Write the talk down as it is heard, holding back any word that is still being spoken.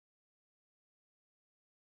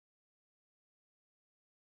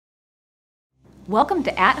Welcome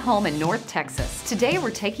to At Home in North Texas. Today we're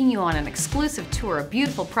taking you on an exclusive tour of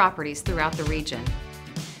beautiful properties throughout the region.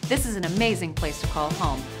 This is an amazing place to call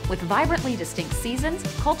home, with vibrantly distinct seasons,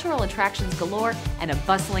 cultural attractions galore, and a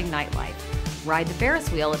bustling nightlife. Ride the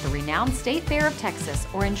Ferris wheel at the renowned State Fair of Texas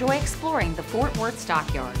or enjoy exploring the Fort Worth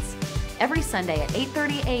Stockyards. Every Sunday at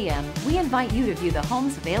 8:30 a.m., we invite you to view the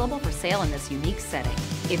homes available for sale in this unique setting.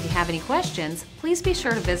 If you have any questions, please be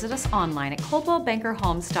sure to visit us online at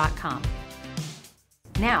coldwellbankerhomes.com.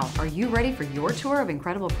 Now, are you ready for your tour of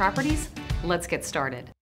incredible properties? Let's get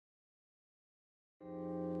started.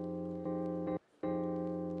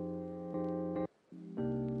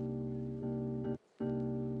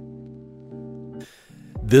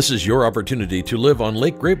 This is your opportunity to live on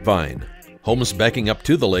Lake Grapevine. Homes backing up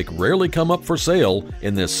to the lake rarely come up for sale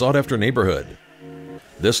in this sought-after neighborhood.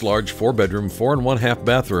 This large 4-bedroom, 4 1/2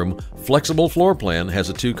 bathroom, flexible floor plan has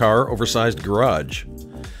a 2-car oversized garage.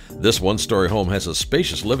 This 1-story home has a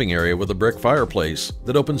spacious living area with a brick fireplace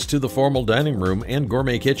that opens to the formal dining room and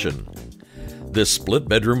gourmet kitchen. This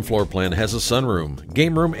split-bedroom floor plan has a sunroom,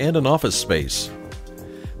 game room, and an office space.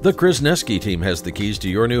 The Krasneski team has the keys to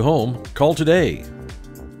your new home. Call today.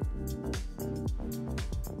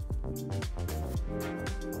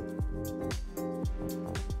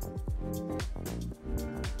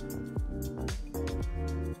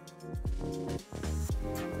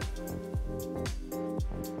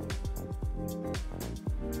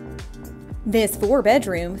 This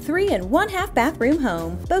 4-bedroom, 3 1/2 bathroom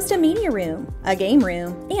home boasts a media room, a game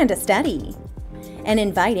room, and a study. An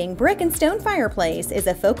inviting brick and stone fireplace is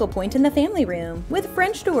a focal point in the family room, with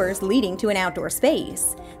French doors leading to an outdoor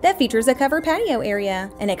space that features a covered patio area,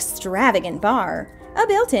 an extravagant bar, a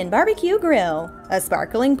built-in barbecue grill, a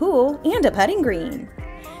sparkling pool, and a putting green.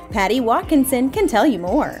 Patty Watkinson can tell you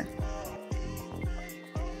more.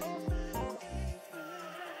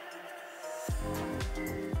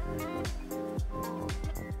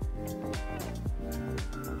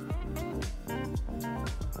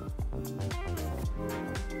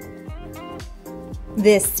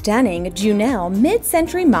 This stunning Junelle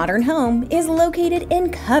mid-century modern home is located in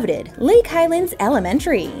coveted Lake Highlands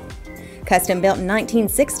Elementary. Custom built in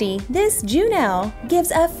 1960, this Junelle gives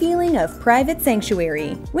a feeling of private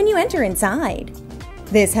sanctuary when you enter inside.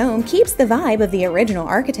 This home keeps the vibe of the original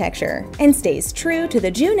architecture and stays true to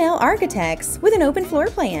the Junelle architects with an open floor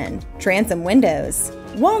plan, transom windows,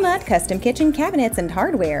 walnut custom kitchen cabinets and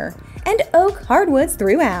hardware, and oak hardwoods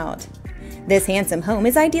throughout. This handsome home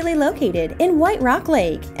is ideally located in White Rock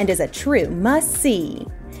Lake and is a true must-see.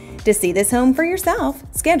 To see this home for yourself,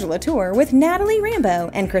 schedule a tour with Natalie Rambo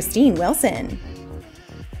and Christine Wilson.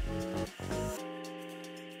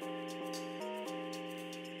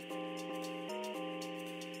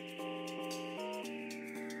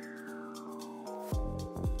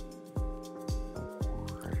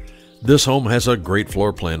 This home has a great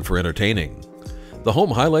floor plan for entertaining. The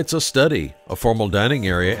home highlights a study, a formal dining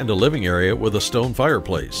area, and a living area with a stone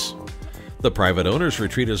fireplace. The private owner's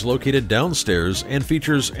retreat is located downstairs and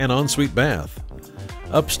features an ensuite bath.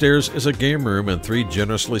 Upstairs is a game room and 3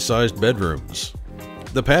 generously sized bedrooms.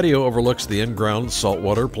 The patio overlooks the in-ground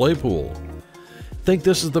saltwater play pool. Think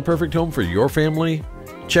this is the perfect home for your family?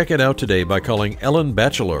 Check it out today by calling Ellen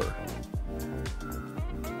Batchelor.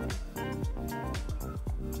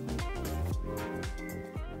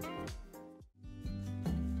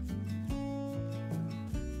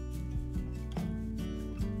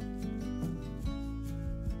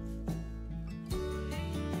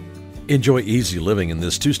 Enjoy easy living in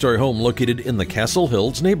this 2-story home located in the Castle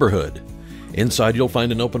Hills neighborhood. Inside you'll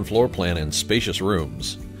find an open floor plan and spacious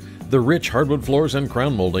rooms. The rich hardwood floors and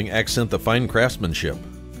crown molding accent the fine craftsmanship.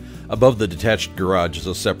 Above the detached garage is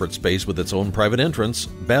a separate space with its own private entrance,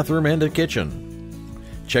 bathroom, and a kitchen.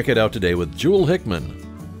 Check it out today with Jewel Hickman.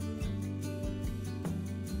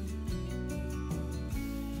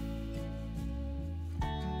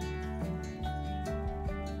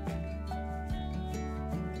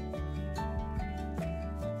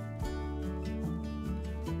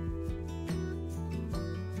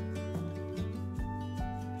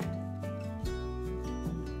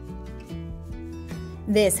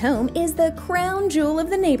 This home is the crown jewel of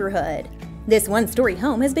the neighborhood. This 1-story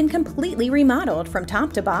home has been completely remodeled from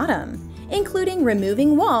top to bottom, including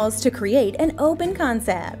removing walls to create an open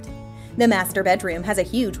concept. The master bedroom has a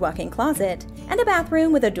huge walk-in closet and a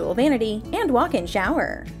bathroom with a dual vanity and walk-in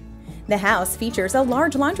shower. The house features a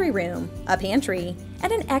large laundry room, a pantry,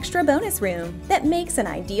 and an extra bonus room that makes an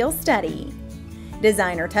ideal study.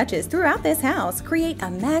 Designer touches throughout this house create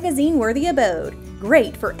a magazine-worthy abode,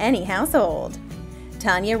 great for any household.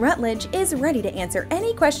 Tanya Rutledge is ready to answer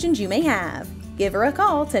any questions you may have. Give her a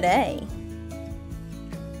call today.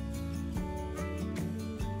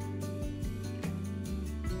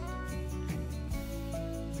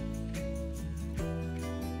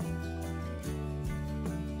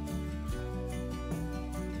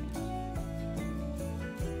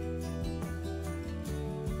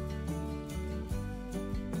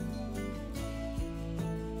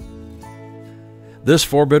 This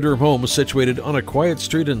 4-bedroom home, situated on a quiet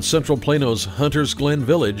street in Central Plano's Hunters Glen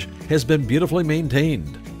Village, has been beautifully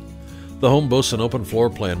maintained. The home boasts an open floor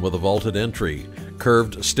plan with a vaulted entry,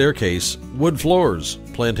 curved staircase, wood floors,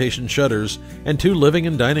 plantation shutters, and 2 living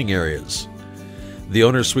and dining areas. The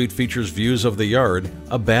owner's suite features views of the yard,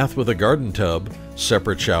 a bath with a garden tub,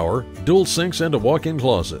 separate shower, dual sinks, and a walk-in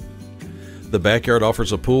closet. The backyard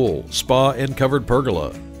offers a pool, spa, and covered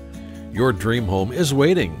pergola. Your dream home is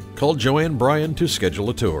waiting. Call Joanne Bryan to schedule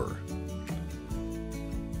a tour.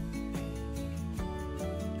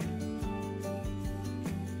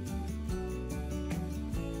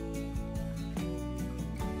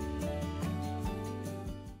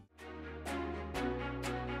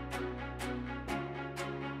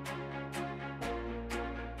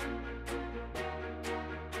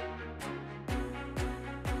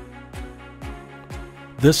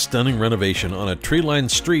 This stunning renovation on a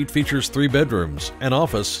tree-lined street features 3 bedrooms, an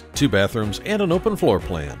office, 2 bathrooms, and an open floor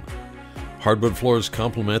plan. Hardwood floors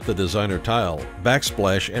complement the designer tile,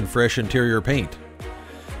 backsplash, and fresh interior paint.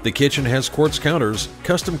 The kitchen has quartz counters,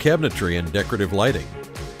 custom cabinetry, and decorative lighting.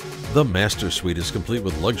 The master suite is complete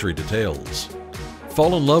with luxury details.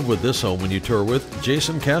 Fall in love with this home when you tour with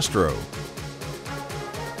Jason Castro.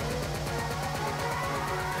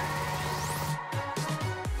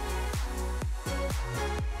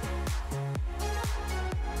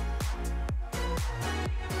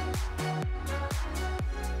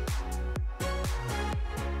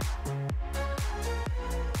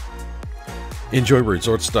 Enjoy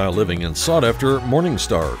resort-style living in sought-after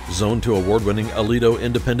Morningstar, zoned to award-winning Aledo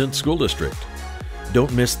Independent School District.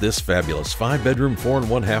 Don't miss this fabulous 5-bedroom,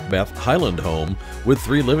 4.5 bath Highland home with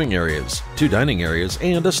 3 living areas, 2 dining areas,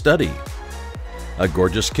 and a study. A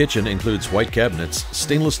gorgeous kitchen includes white cabinets,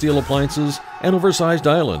 stainless steel appliances, an oversized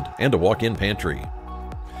island, and a walk-in pantry.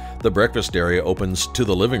 The breakfast area opens to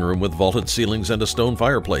the living room with vaulted ceilings and a stone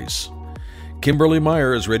fireplace. Kimberly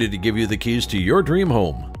Meyer is ready to give you the keys to your dream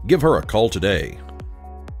home. Give her a call today.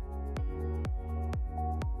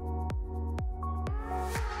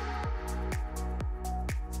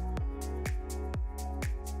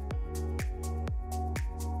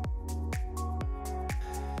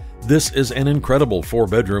 This is an incredible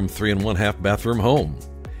 4-bedroom, 3.5 bathroom home.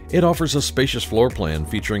 It offers a spacious floor plan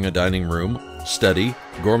featuring a dining room, study,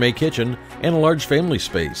 gourmet kitchen, and a large family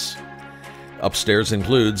space. Upstairs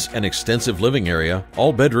includes an extensive living area,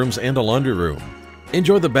 all bedrooms, and a laundry room.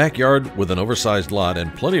 Enjoy the backyard with an oversized lot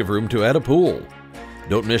and plenty of room to add a pool.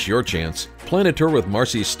 Don't miss your chance. Plan a tour with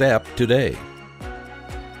Marcy Stapp today.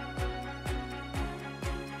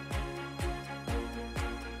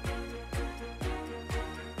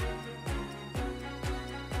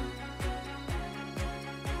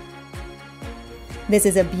 This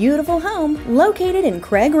is a beautiful home located in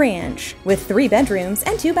Craig Ranch with 3 bedrooms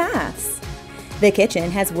and 2 baths. The kitchen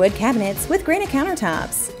has wood cabinets with granite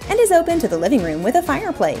countertops and is open to the living room with a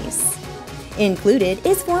fireplace. Included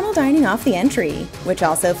is formal dining off the entry, which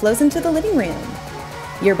also flows into the living room.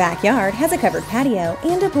 Your backyard has a covered patio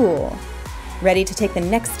and a pool. Ready to take the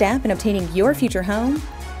next step in obtaining your future home?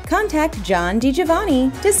 Contact John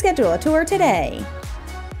DiGiovanni to schedule a tour today.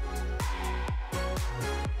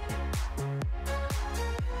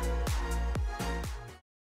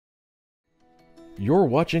 You're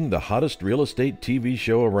watching the hottest real estate TV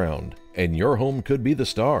show around, and your home cold be the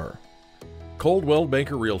star. Coldwell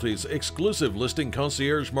Banker Realty's exclusive listing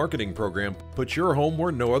concierge marketing program puts your home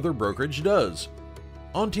where no other brokerage does.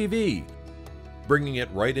 On TV, bringing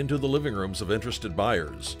it right into the living rooms of interested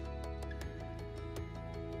buyers.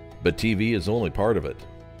 But TV is only part of it.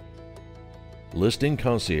 Listing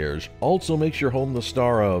Concierge also makes your home the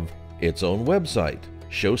star of its own website,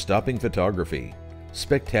 show-stopping photography,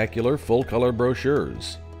 spectacular full-color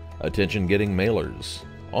brochures, attention-getting mailers,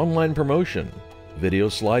 online promotion, video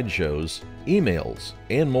slideshows, emails,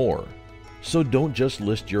 and more. So don't just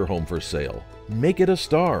list your home for sale. Make it a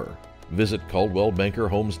star. Visit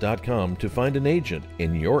CaldwellBankerHomes.com to find an agent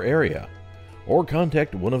in your area or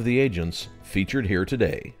contact one of the agents featured here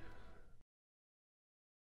today.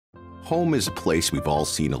 Home is a place we've all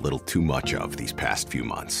seen a little too much of these past few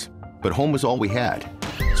months. But home was all we had.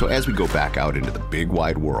 So as we go back out into the big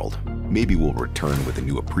wide world, maybe we'll return with a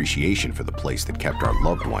new appreciation for the place that kept our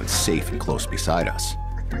loved ones safe and close beside us.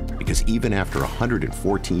 Because even after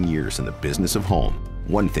 114 years in the business of home,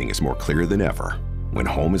 one thing is more clear than ever. When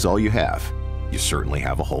home is all you have, you certainly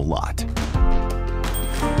have a whole lot.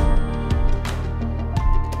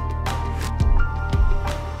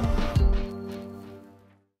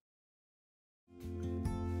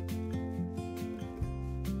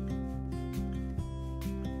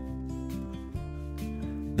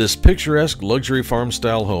 This picturesque luxury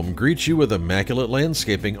farm-style home greets you with immaculate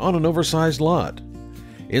landscaping on an oversized lot.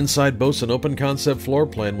 Inside boasts an open-concept floor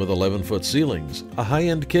plan with 11-foot ceilings, a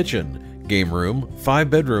high-end kitchen, game room, 5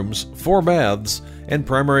 bedrooms, 4 baths, and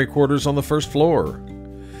primary quarters on the first floor.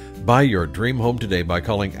 Buy your dream home today by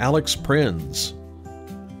calling Alex Prinz.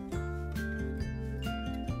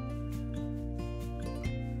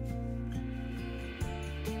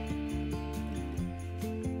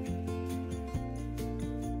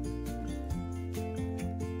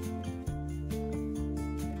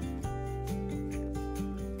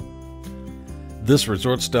 This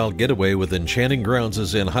resort-style getaway with enchanting grounds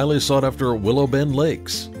is in highly sought-after Willow Bend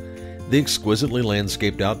Lakes. The exquisitely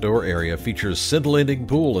landscaped outdoor area features scintillating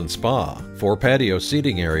pool and spa, 4 patio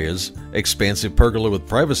seating areas, expansive pergola with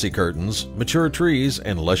privacy curtains, mature trees,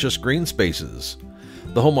 and luscious green spaces.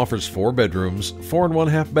 The home offers 4 bedrooms, 4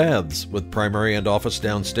 1/2 baths, with primary and office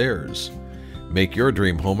downstairs. Make your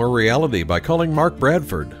dream home a reality by calling Mark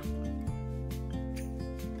Bradford.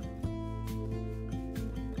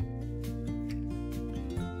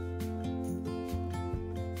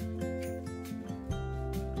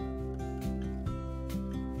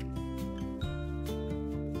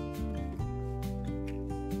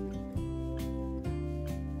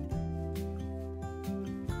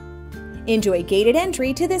 Enjoy gated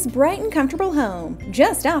entry to this bright and comfortable home,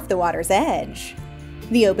 just off the water's edge.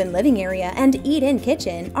 The open living area and eat-in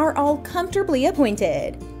kitchen are all comfortably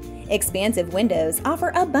appointed. Expansive windows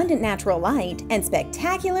offer abundant natural light and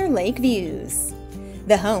spectacular lake views.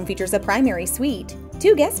 The home features a primary suite,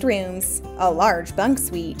 2 guest rooms, a large bunk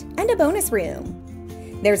suite, and a bonus room.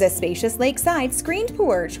 There's a spacious lakeside screened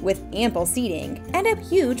porch with ample seating and a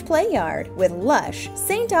huge play yard with lush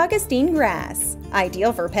St. Augustine grass,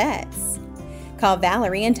 ideal for pets. Call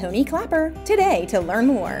Valerie and Tony Clapper today to learn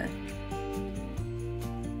more.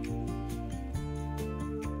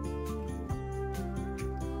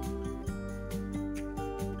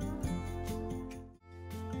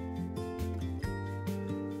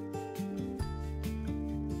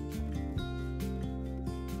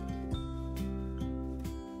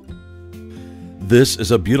 This is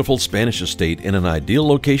a beautiful Spanish estate in an ideal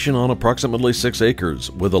location on approximately 6 acres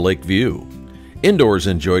with a lake view. Indoors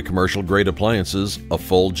enjoy commercial-grade appliances, a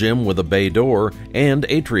full gym with a bay door, and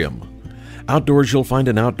atrium. Outdoors you'll find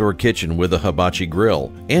an outdoor kitchen with a hibachi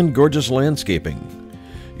grill and gorgeous landscaping.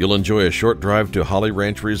 You'll enjoy a short drive to Holly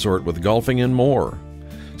Ranch Resort with golfing and more.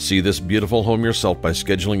 See this beautiful home yourself by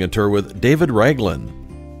scheduling a tour with David Ragland.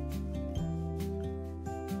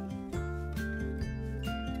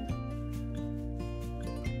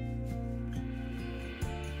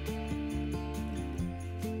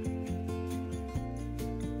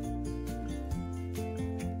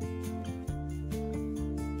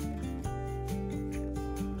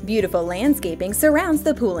 Beautiful landscaping surrounds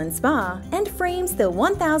the pool and spa and frames the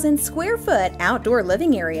 1,000 square foot outdoor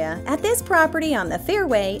living area at this property on the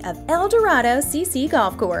fairway of El Dorado CC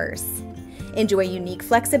Golf Course. Enjoy unique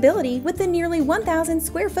flexibility with the nearly 1,000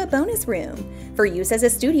 square foot bonus room for use as a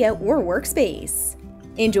studio or workspace.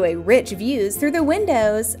 Enjoy rich views through the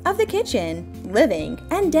windows of the kitchen, living,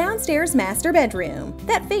 and downstairs master bedroom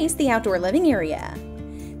that face the outdoor living area.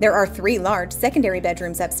 There are 3 large secondary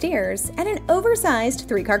bedrooms upstairs and an oversized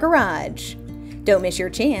 3-car garage. Don't miss your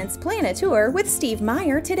chance. Plan a tour with Steve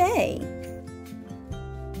Meyer today.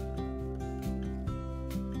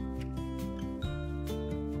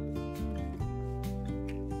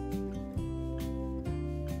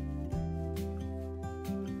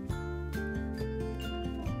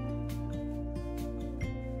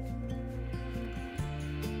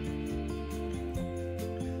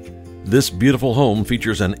 This beautiful home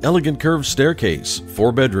features an elegant curved staircase,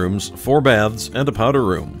 4 bedrooms, 4 baths, and a powder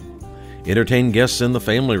room. Entertain guests in the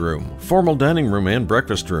family room, formal dining room, and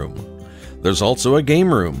breakfast room. There's also a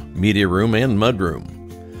game room, media room, and mudroom.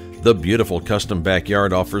 The beautiful custom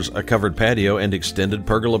backyard offers a covered patio and extended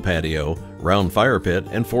pergola patio, round fire pit,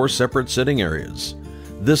 and 4 separate sitting areas.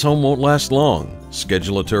 This home won't last long.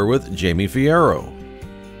 Schedule a tour with Jamie Fierro.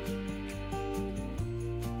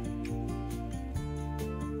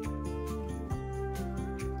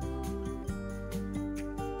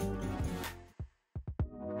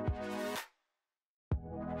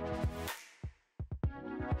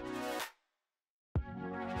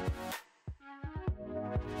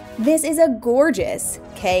 This is a gorgeous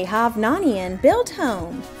K. Hovnanian built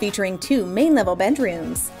home featuring 2 main-level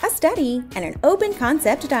bedrooms, a study, and an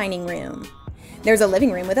open-concept dining room. There's a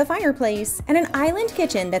living room with a fireplace and an island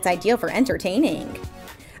kitchen that's ideal for entertaining.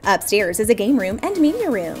 Upstairs is a game room and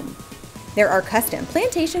media room. There are custom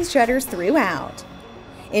plantation shutters throughout.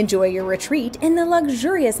 Enjoy your retreat in the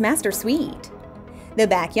luxurious master suite. The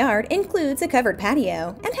backyard includes a covered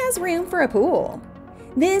patio and has room for a pool.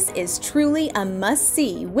 This is truly a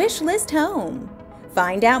must-see wish list home.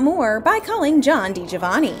 Find out more by calling John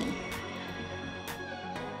DiGiovanni.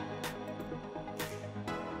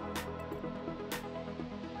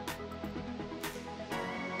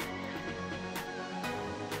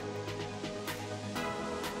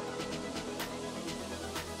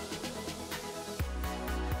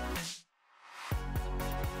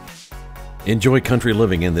 Enjoy country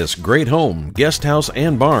living in this great home, guest house,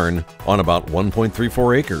 and barn on about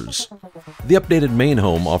 1.34 acres. The updated main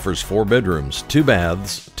home offers 4 bedrooms, 2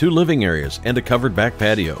 baths, 2 living areas, and a covered back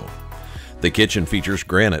patio. The kitchen features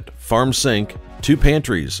granite, farm sink, 2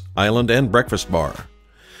 pantries, island, and breakfast bar.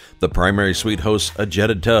 The primary suite hosts a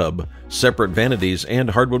jetted tub, separate vanities, and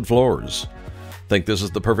hardwood floors. Think this is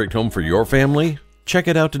the perfect home for your family? Check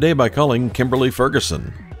it out today by calling Kimberly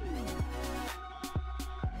Ferguson.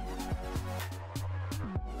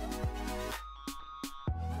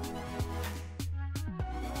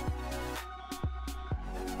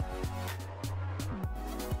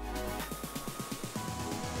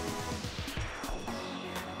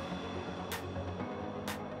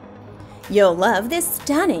 You'll love this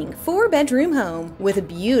stunning 4-bedroom home with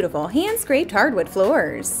beautiful hand-scraped hardwood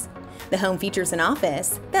floors. The home features an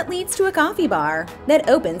office that leads to a coffee bar that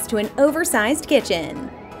opens to an oversized kitchen.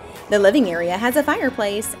 The living area has a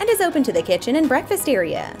fireplace and is open to the kitchen and breakfast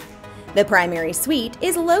area. The primary suite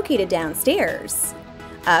is located downstairs.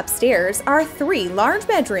 Upstairs are 3 large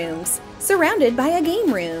bedrooms surrounded by a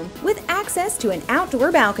game room with access to an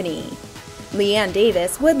outdoor balcony. Leanne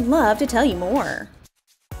Davis would love to tell you more.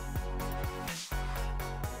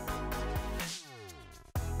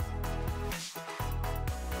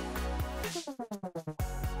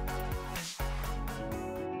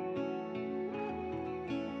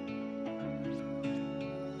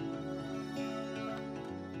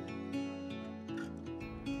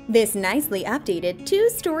 This nicely updated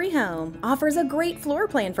 2-story home offers a great floor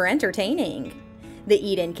plan for entertaining. The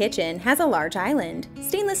eat-in kitchen has a large island,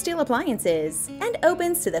 stainless steel appliances, and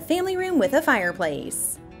opens to the family room with a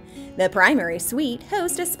fireplace. The primary suite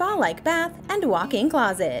hosts a spa-like bath and walk-in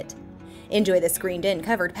closet. Enjoy the screened-in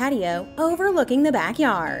covered patio overlooking the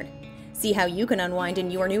backyard. See how you can unwind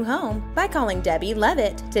in your new home by calling Debbie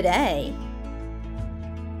Levitt today.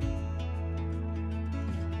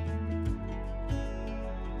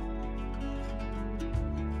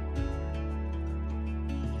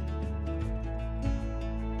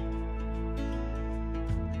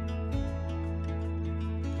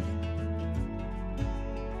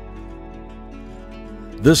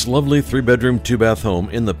 This lovely 3-bedroom, 2-bath home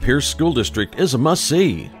in the Pierce School District is a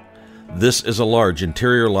must-see. This is a large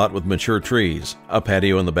interior lot with mature trees, a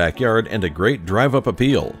patio in the backyard, and a great drive-up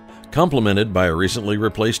appeal, complemented by a recently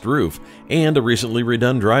replaced roof and a recently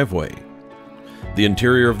redone driveway. The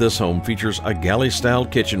interior of this home features a galley-style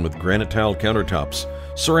kitchen with granite tile countertops,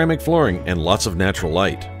 ceramic flooring, and lots of natural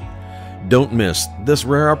light. Don't miss this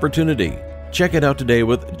rare opportunity. Check it out today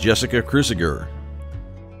with Jessica Krusiger.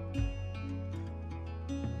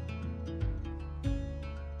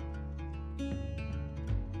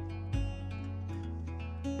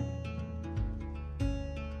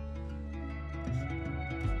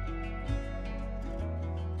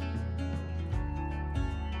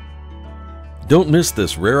 Don't miss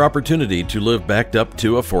this rare opportunity to live backed up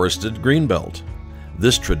to a forested greenbelt.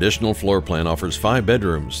 This traditional floor plan offers 5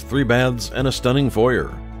 bedrooms, 3 baths, and a stunning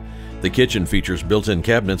foyer. The kitchen features built-in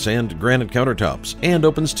cabinets and granite countertops and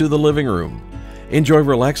opens to the living room. Enjoy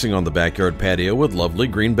relaxing on the backyard patio with lovely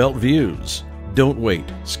greenbelt views. Don't wait.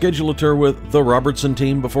 Schedule a tour with the Robertson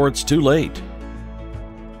team before it's too late.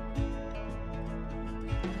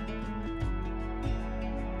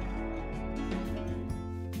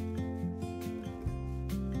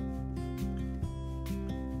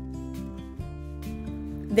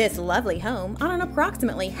 This lovely home on an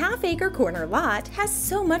approximately half-acre corner lot has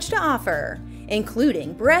so much to offer,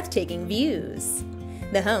 including breathtaking views.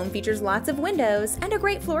 The home features lots of windows and a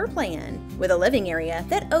great floor plan, with a living area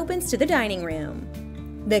that opens to the dining room.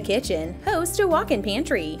 The kitchen hosts a walk-in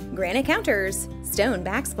pantry, granite counters, stone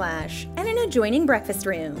backsplash, and an adjoining breakfast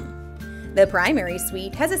room. The primary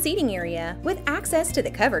suite has a seating area with access to the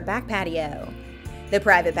covered back patio. The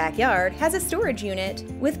private backyard has a storage unit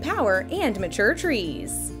with power and mature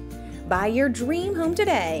trees. Buy your dream home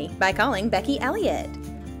today by calling Becky Elliott.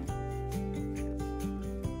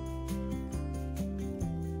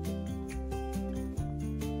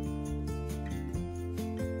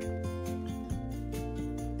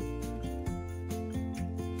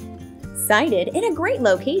 Sited in a great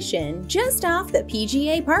location just off the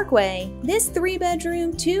PGA Parkway, this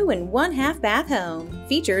 3-bedroom, 2 1/2 bath home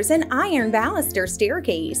features an iron baluster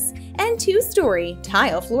staircase and 2-story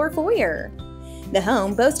tile floor foyer. The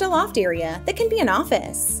home boasts a loft area that can be an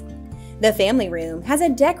office. The family room has a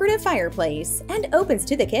decorative fireplace and opens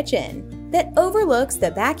to the kitchen that overlooks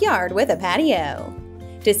the backyard with a patio.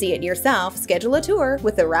 To see it yourself, schedule a tour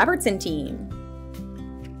with the Robertson team.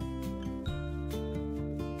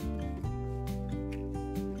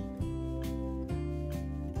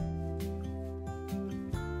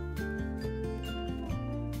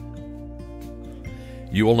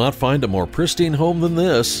 You will not find a more pristine home than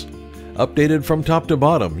this. Updated from top to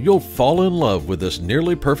bottom, you'll fall in love with this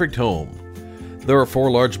nearly perfect home. There are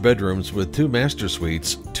 4 large bedrooms with 2 master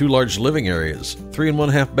suites, 2 large living areas, 3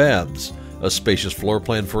 1/2 baths, a spacious floor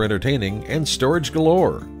plan for entertaining, and storage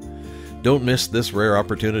galore. Don't miss this rare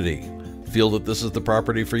opportunity. Feel that this is the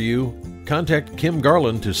property for you? Contact Kim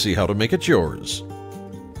Garland to see how to make it yours.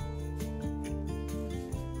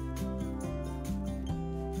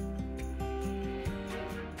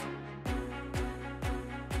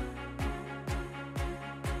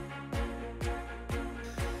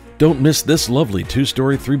 Don't miss this lovely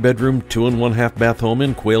 2-story, 3-bedroom, 2 1/2 bath home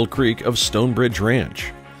in Quail Creek of Stonebridge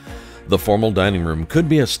Ranch. The formal dining room could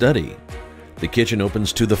be a study. The kitchen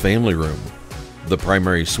opens to the family room. The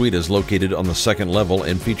primary suite is located on the 2nd level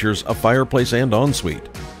and features a fireplace and ensuite.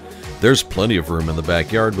 There's plenty of room in the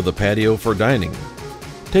backyard with a patio for dining.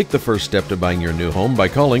 Take the first step to buying your new home by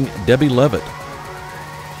calling Debbie Levitt.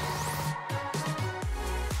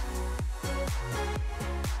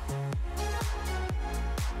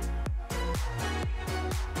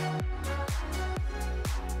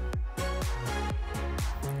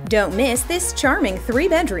 Don't miss this charming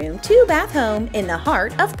 3-bedroom, 2-bath home in the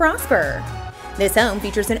heart of Prosper. This home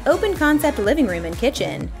features an open-concept living room and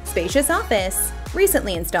kitchen, spacious office,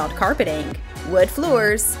 recently installed carpeting, wood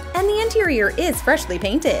floors, and the interior is freshly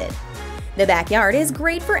painted. The backyard is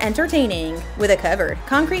great for entertaining, with a covered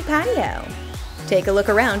concrete patio. Take a look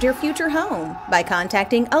around your future home by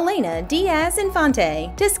contacting Elena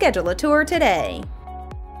Diaz-Infante to schedule a tour today.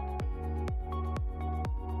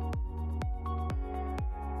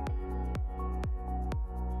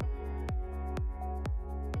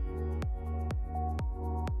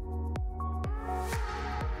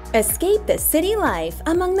 Escape the city life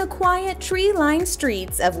among the quiet, tree-lined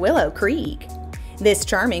streets of Willow Creek. This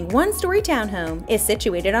charming 1-story townhome is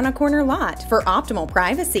situated on a corner lot for optimal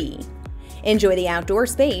privacy. Enjoy the outdoor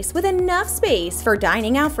space with enough space for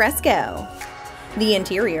dining al fresco. The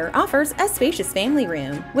interior offers a spacious family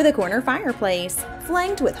room with a corner fireplace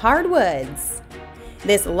flanked with hardwoods.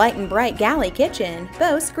 This light and bright galley kitchen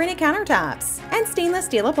boasts granite countertops and stainless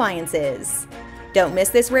steel appliances. Don't miss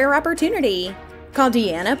this rare opportunity. Call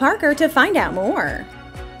Deanna Parker to find out more.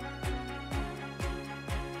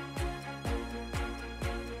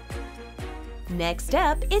 Next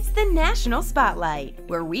up, it's the National Spotlight,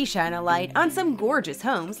 where we shine a light on some gorgeous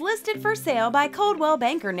homes listed for sale by Coldwell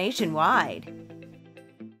Banker Nationwide.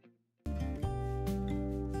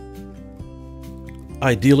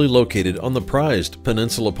 Ideally located on the prized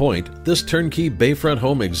Peninsula Point, this turnkey bayfront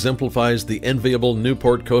home exemplifies the enviable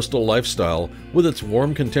Newport coastal lifestyle with its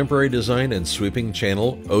warm contemporary design and sweeping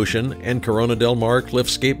channel, ocean, and Corona del Mar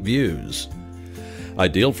cliffscape views.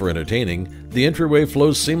 Ideal for entertaining, the entryway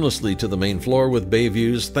flows seamlessly to the main floor with bay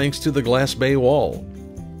views thanks to the glass bay wall.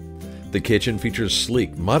 The kitchen features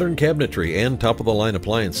sleek, modern cabinetry and top-of-the-line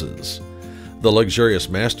appliances. The luxurious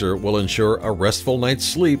master will ensure a restful night's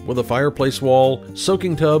sleep with a fireplace wall,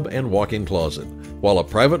 soaking tub, and walk-in closet, while a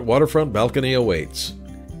private waterfront balcony awaits.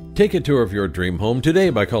 Take a tour of your dream home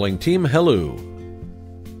today by calling Team Hello.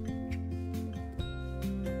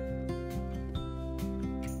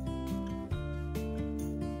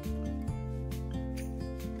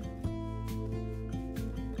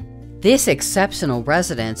 This exceptional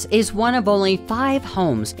residence is one of only 5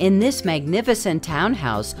 homes in this magnificent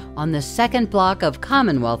townhouse on the 2nd block of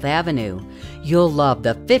Commonwealth Avenue. You'll love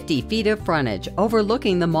the 50 feet of frontage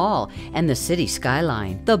overlooking the mall and the city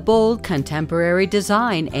skyline, the bold contemporary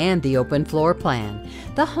design, and the open floor plan.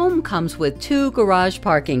 The home comes with 2 garage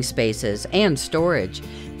parking spaces and storage.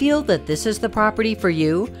 Feel that this is the property for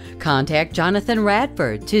you? Contact Jonathan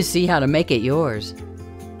Radford to see how to make it yours.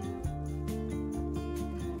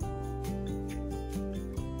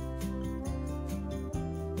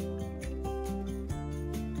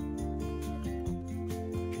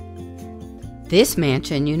 This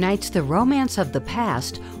mansion unites the romance of the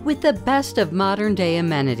past with the best of modern-day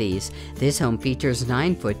amenities. This home features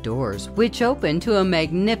 9-foot doors, which open to a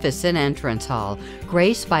magnificent entrance hall,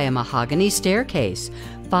 graced by a mahogany staircase.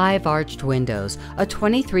 5 arched windows, a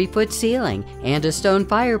 23-foot ceiling, and a stone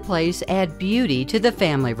fireplace add beauty to the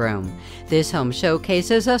family room. This home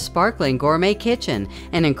showcases a sparkling gourmet kitchen,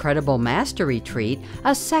 an incredible master retreat,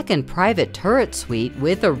 a second private turret suite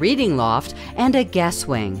with a reading loft, and a guest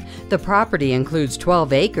wing. The property includes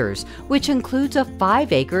 12 acres, which includes a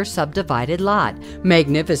 5-acre subdivided lot,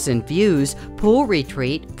 magnificent views, pool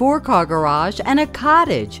retreat, 4-car garage, and a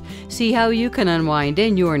cottage. See how you can unwind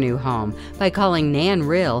in your new home by calling Nan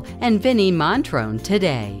Rill and Vinnie Montrone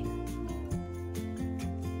today.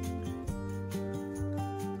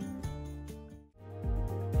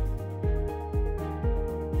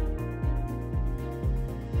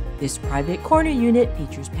 This private corner unit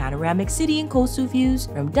features panoramic city and coastal views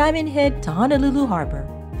from Diamond Head to Honolulu Harbor.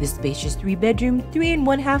 This spacious 3-bedroom,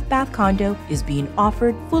 3.5 bath condo is being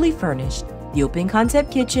offered fully furnished. The open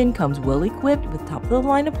concept kitchen comes well equipped with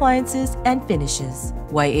top-of-the-line appliances and finishes.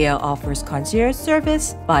 YAL offers concierge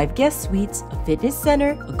service, 5 guest suites, a fitness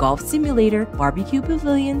center, a golf simulator, barbecue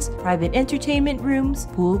pavilions, private entertainment rooms,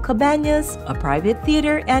 pool cabanas, a private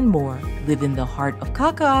theater, and more. Live in the heart of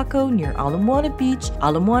Kaka'ako near Ala Moana Beach,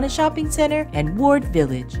 Ala Moana Shopping Center, and Ward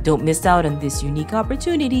Village. Don't miss out on this unique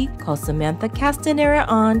opportunity. Call Samantha Castanera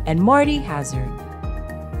and Marty Hazard.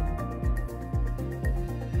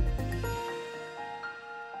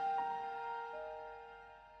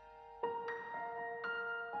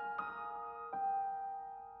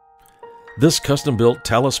 This custom-built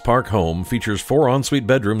Talus Park home features 4 ensuite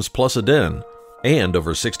bedrooms plus a den, and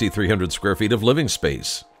over 6,300 square feet of living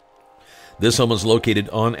space. This home is located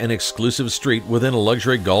on an exclusive street within a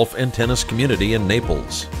luxury golf and tennis community in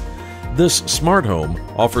Naples. This smart home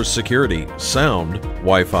offers security, sound,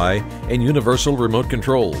 Wi-Fi, and universal remote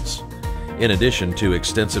controls, in addition to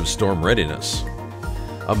extensive storm readiness.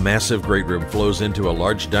 A massive great room flows into a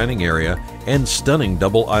large dining area and stunning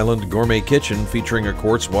double island gourmet kitchen featuring a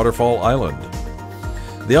quartz waterfall island.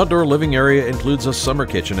 The outdoor living area includes a summer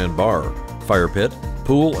kitchen and bar, fire pit,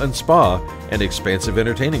 pool and spa, and expansive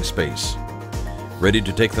entertaining space. Ready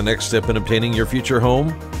to take the next step in obtaining your future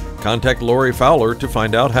home? Contact Lori Fowler to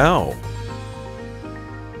find out how.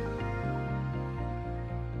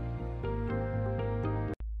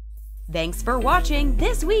 Thanks for watching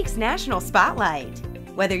this week's National Spotlight.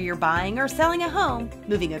 Whether you're buying or selling a home,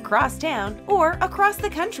 moving across town, or across the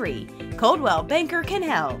country, Coldwell Banker can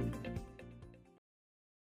help.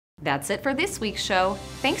 That's it for this week's show.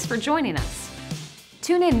 Thanks for joining us.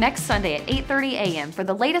 Tune in next Sunday at 8:30 a.m. for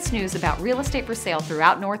the latest news about real estate for sale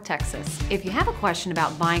throughout North Texas. If you have a question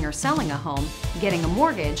about buying or selling a home, getting a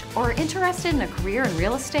mortgage, or are interested in a career in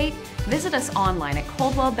real estate, visit us online at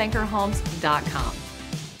coldwellbankerhomes.com.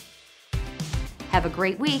 Have a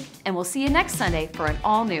great week, and we'll see you next Sunday for an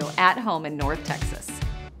all-new At Home in North Texas.